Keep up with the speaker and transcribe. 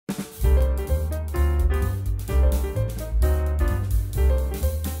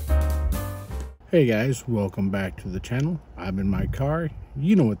Hey guys, welcome back to the channel. I'm in my car.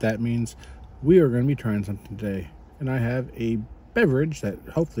 You know what that means. We are going to be trying something today. And I have a beverage that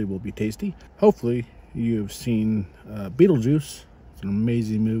hopefully will be tasty. Hopefully you've seen Beetlejuice. It's an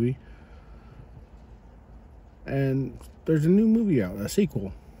amazing movie. And there's a new movie out, a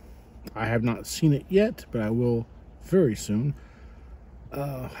sequel. I have not seen it yet, but I will very soon.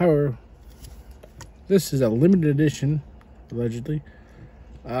 However, this is a limited edition, allegedly,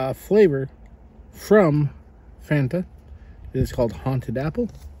 flavor from Fanta. It is called Haunted Apple,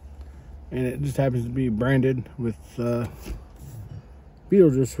 and it just happens to be branded with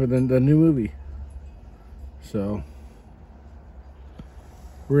Beetlejuice for the new movie. So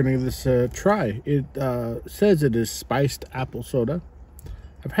we're gonna give this a try. It says it is spiced apple soda.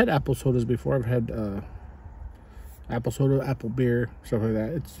 I've had apple sodas before. I've had apple soda, apple beer, stuff like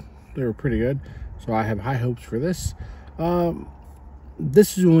that. They were pretty good, so I have high hopes for this.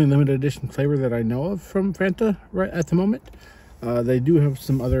 This is the only limited edition flavor that I know of from Fanta right at the moment. They do have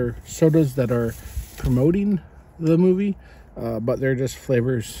some other sodas that are promoting the movie, but they're just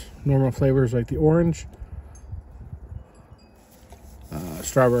flavors, normal flavors like the orange,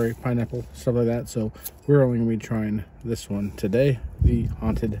 strawberry, pineapple, stuff like that. So we're only going to be trying this one today, the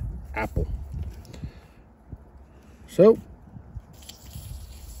Haunted Apple. So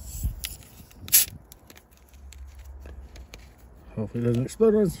hopefully it doesn't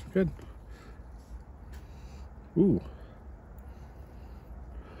explode on us. Good. Ooh.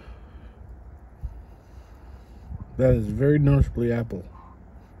 That is very noticeably apple.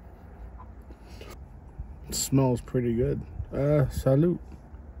 It smells pretty good. Salute.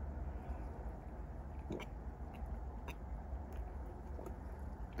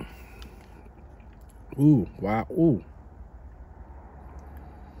 Ooh, wow. Ooh.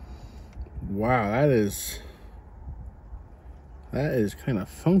 Wow, that is kind of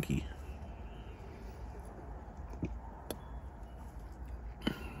funky.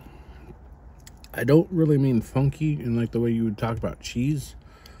 I don't really mean funky in like the way you would talk about cheese.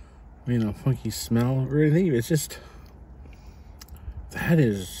 You know, funky smell or anything. It's just, that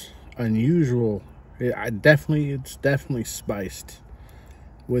is unusual. It's definitely spiced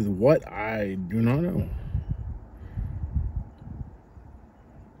with what I do not know.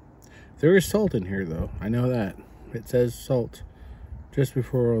 There is salt in here though. I know that. It says salt just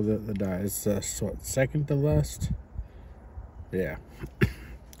before the dye. It's what, second to last? Yeah.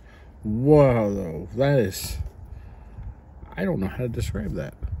 Wow, though, that is, I don't know how to describe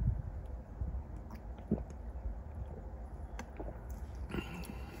that.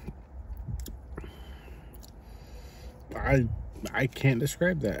 I can't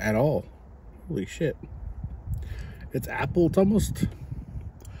describe that at all. Holy shit. It's apple. It's almost,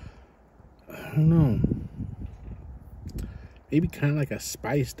 I don't know, maybe kind of like a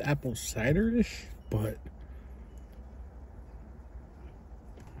spiced apple cider-ish, but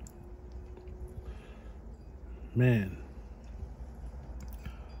man,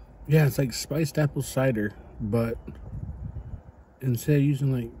 yeah, it's like spiced apple cider, but instead of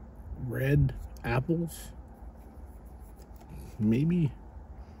using like red apples, maybe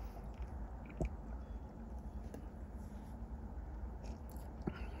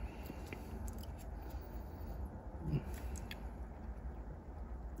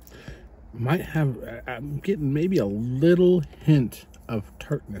might have, I'm getting maybe a little hint of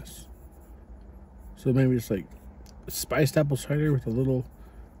tartness. So maybe it's like spiced apple cider with a little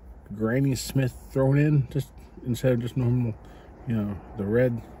Granny Smith thrown in, just instead of just normal, you know, the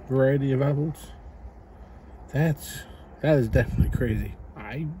red variety of apples. That is definitely crazy.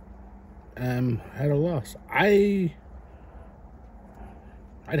 I am at a loss. I'd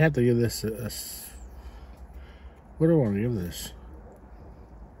have to give this a what do I want to give this?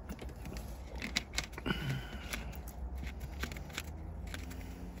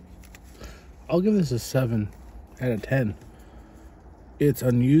 I'll give this a 7 out of 10. It's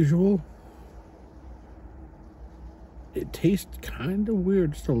unusual. It tastes kind of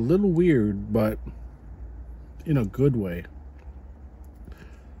weird, just a little weird, but in a good way.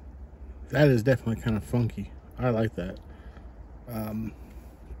 That is definitely kind of funky. I like that.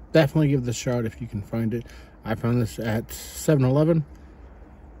 Definitely give this a shot if you can find it. I found this at 7-Eleven.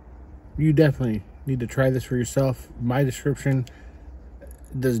 You definitely need to try this for yourself. My description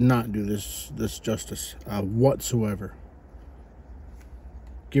does not do this justice whatsoever.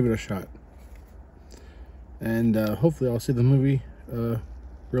 Give it a shot, and hopefully I'll see the movie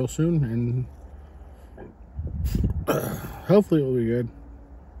real soon, and hopefully it will be good.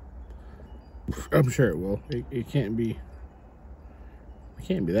 I'm sure it will. It can't be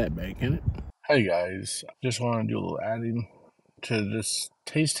that bad, can it? Hey guys, just want to do a little adding to this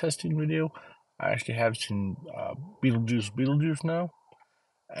taste testing video. I actually have seen Beetlejuice Beetlejuice now,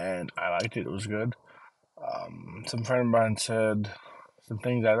 and I liked it. It was good. Some friend of mine said some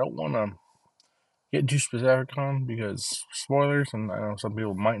things I don't want to get too specific on because spoilers, and I know some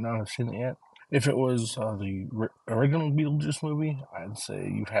people might not have seen it yet. If it was the original Beetlejuice movie, I'd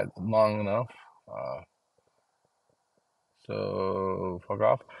say you've had it long enough. So fuck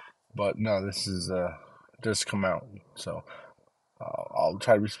off. But no, this is just come out, so I'll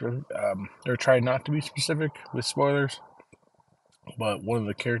try to be specific, or try not to be specific with spoilers. But one of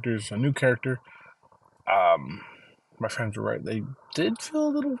the characters, a new character, my friends were right. They did feel a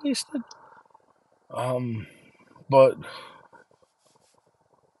little wasted. But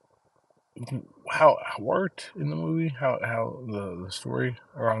how it worked in the movie, how the story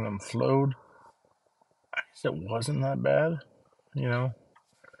around them flowed, I guess it wasn't that bad. You know,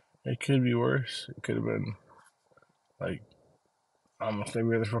 it could be worse. It could have been like almost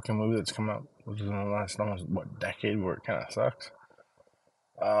every other fucking movie that's come out within the last almost decade where it kind of sucks.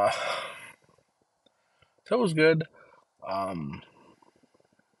 Uh, so it was good.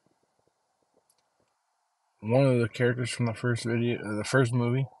 One of the characters from the first the first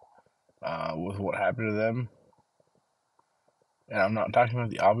movie, with what happened to them, and I'm not talking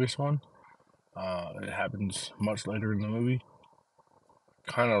about the obvious one. It happens much later in the movie.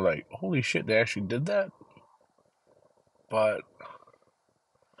 Kind of like, holy shit, they actually did that. But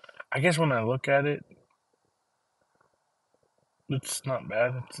I guess when I look at it, it's not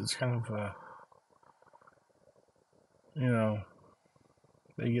bad. It's kind of you know,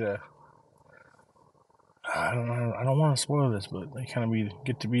 they get a. I don't know. I don't want to spoil this, but they kind of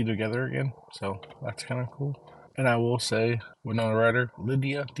get to be together again, so that's kind of cool. And I will say, Winona Ryder,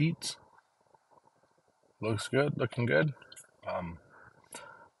 Lydia Dietz, looks good, looking good.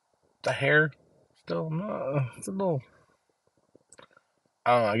 The hair, still no, it's a little.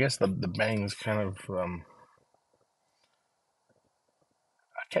 I don't know. I guess the bangs kind of. I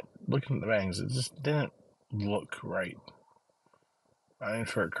kept looking at the bangs. It just didn't look right. I mean,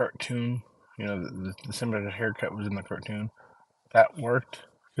 for a cartoon, you know, the similar haircut was in the cartoon. That worked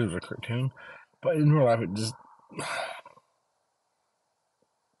because it was a cartoon, but in real life, it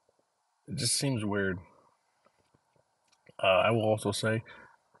just seems weird. I will also say,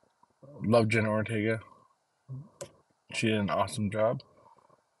 love Jenna Ortega. She did an awesome job.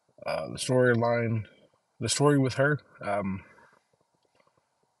 The storyline, the story with her, I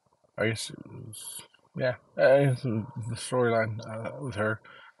guess it was, yeah, the storyline with her,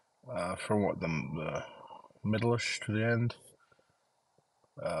 from what the middle-ish to the end,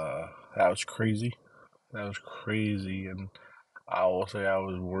 that was crazy. That was crazy, and I will say I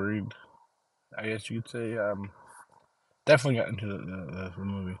was worried. I guess you could say, definitely got into the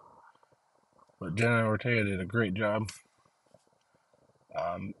movie. But Jenna Ortega did a great job.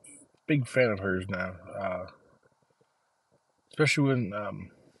 Big fan of hers now. Especially when,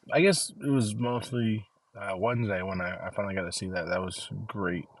 I guess it was mostly Wednesday when I finally got to see that. That was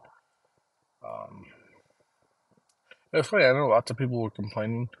great. It was funny. I know lots of people were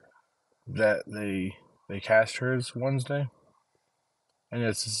complaining that they cast her as Wednesday. And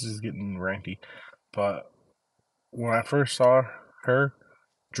yes, this is getting ranty. But when I first saw her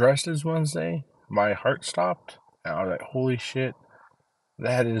dressed as Wednesday, my heart stopped. And I was like, holy shit,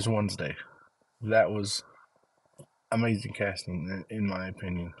 that is Wednesday. That was amazing casting, in my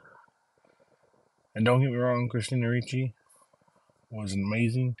opinion. And don't get me wrong, Christina Ricci was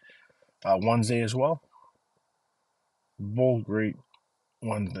amazing. Wednesday as well. Both great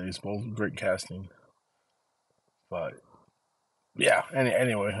Wednesdays, both great casting. But yeah,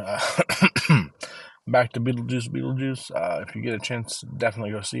 anyway, back to Beetlejuice Beetlejuice. If you get a chance,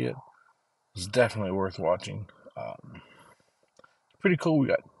 definitely go see it. It's definitely worth watching. Pretty cool. We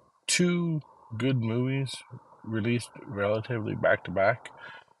got two good movies released relatively back to back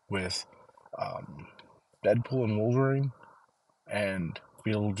with Deadpool and Wolverine and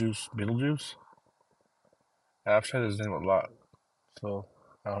Beetlejuice Beetlejuice. And I've said his name a lot, so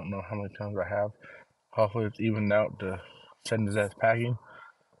I don't know how many times I have. Hopefully it's evened out to send his ass packing.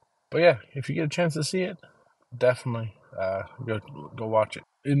 But yeah, if you get a chance to see it, definitely go watch it.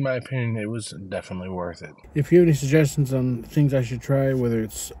 In my opinion, it was definitely worth it. If you have any suggestions on things I should try, whether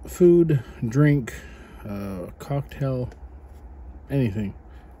it's food, drink, cocktail, anything,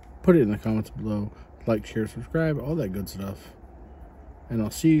 put it in the comments below. Like, share, subscribe, all that good stuff. And I'll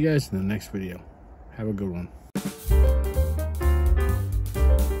see you guys in the next video. Have a good one.